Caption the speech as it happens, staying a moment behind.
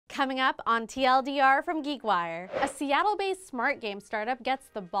Coming up on TLDR from GeekWire, a Seattle-based smart game startup gets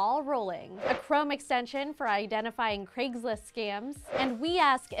the ball rolling, a Chrome extension for identifying Craigslist scams, and we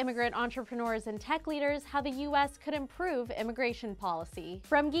ask immigrant entrepreneurs and tech leaders how the U.S. could improve immigration policy.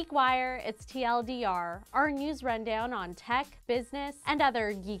 From GeekWire, it's TLDR, our news rundown on tech, business, and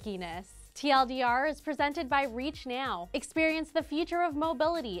other geekiness. TLDR is presented by ReachNow. Experience the future of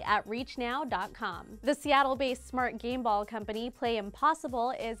mobility at reachnow.com. The Seattle-based smart game ball company Play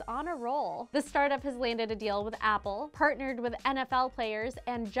Impossible is on a roll. The startup has landed a deal with Apple, partnered with NFL players,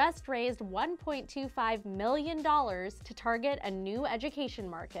 and just raised $1.25 million to target a new education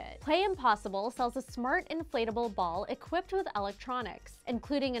market. Play Impossible sells a smart inflatable ball equipped with electronics,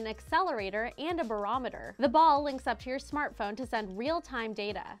 including an accelerator and a barometer. The ball links up to your smartphone to send real-time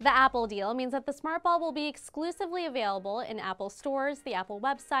data. The Apple deal means that the smart ball will be exclusively available in Apple stores, the Apple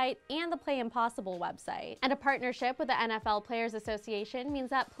website, and the Play Impossible website. And a partnership with the NFL Players Association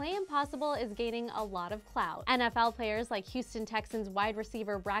means that Play Impossible is gaining a lot of clout. NFL players like Houston Texans wide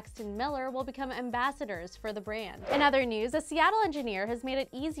receiver Braxton Miller will become ambassadors for the brand. In other news, a Seattle engineer has made it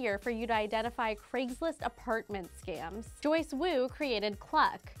easier for you to identify Craigslist apartment scams. Joyce Wu created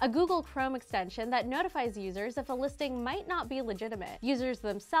Cluck, a Google Chrome extension that notifies users if a listing might not be legitimate. Users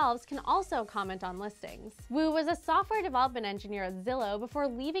themselves can also comment on listings. Wu was a software development engineer at Zillow before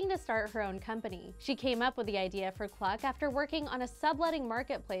leaving to start her own company. She came up with the idea for Cluck after working on a subletting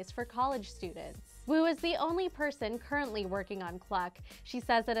marketplace for college students. Wu is the only person currently working on Cluck. She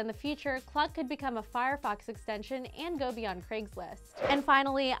says that in the future, Cluck could become a Firefox extension and go beyond Craigslist. And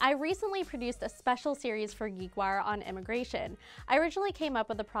finally, I recently produced a special series for GeekWire on immigration. I originally came up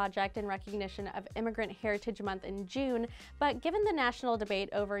with the project in recognition of Immigrant Heritage Month in June, but given the national debate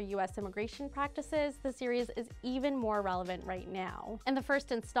over U.S. immigration practices, the series is even more relevant right now. In the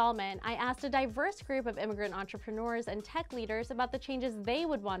first installment, I asked a diverse group of immigrant entrepreneurs and tech leaders about the changes they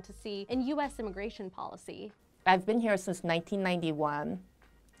would want to see in U.S. immigration policy. I've been here since 1991.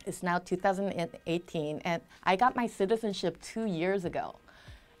 It's now 2018, and I got my citizenship 2 years ago,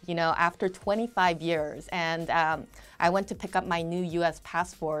 after 25 years. And I went to pick up my new US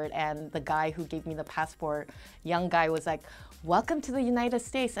passport, and the guy who gave me the passport, young guy, was like, "Welcome to the United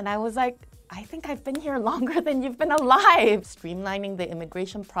States." And I was like, I think I've been here longer than you've been alive. Streamlining the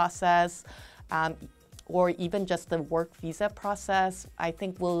immigration process, or even just the work visa process, I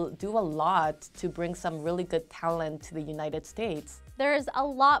think will do a lot to bring some really good talent to the United States. There's a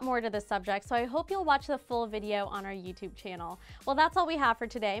lot more to this subject, so I hope you'll watch the full video on our YouTube channel. Well, that's all we have for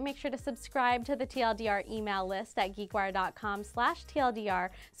today. Make sure to subscribe to the TLDR email list at geekwire.com/TLDR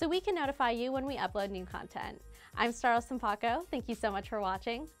so we can notify you when we upload new content. I'm Starla Sampaco. Thank you so much for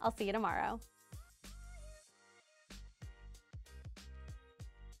watching. I'll see you tomorrow.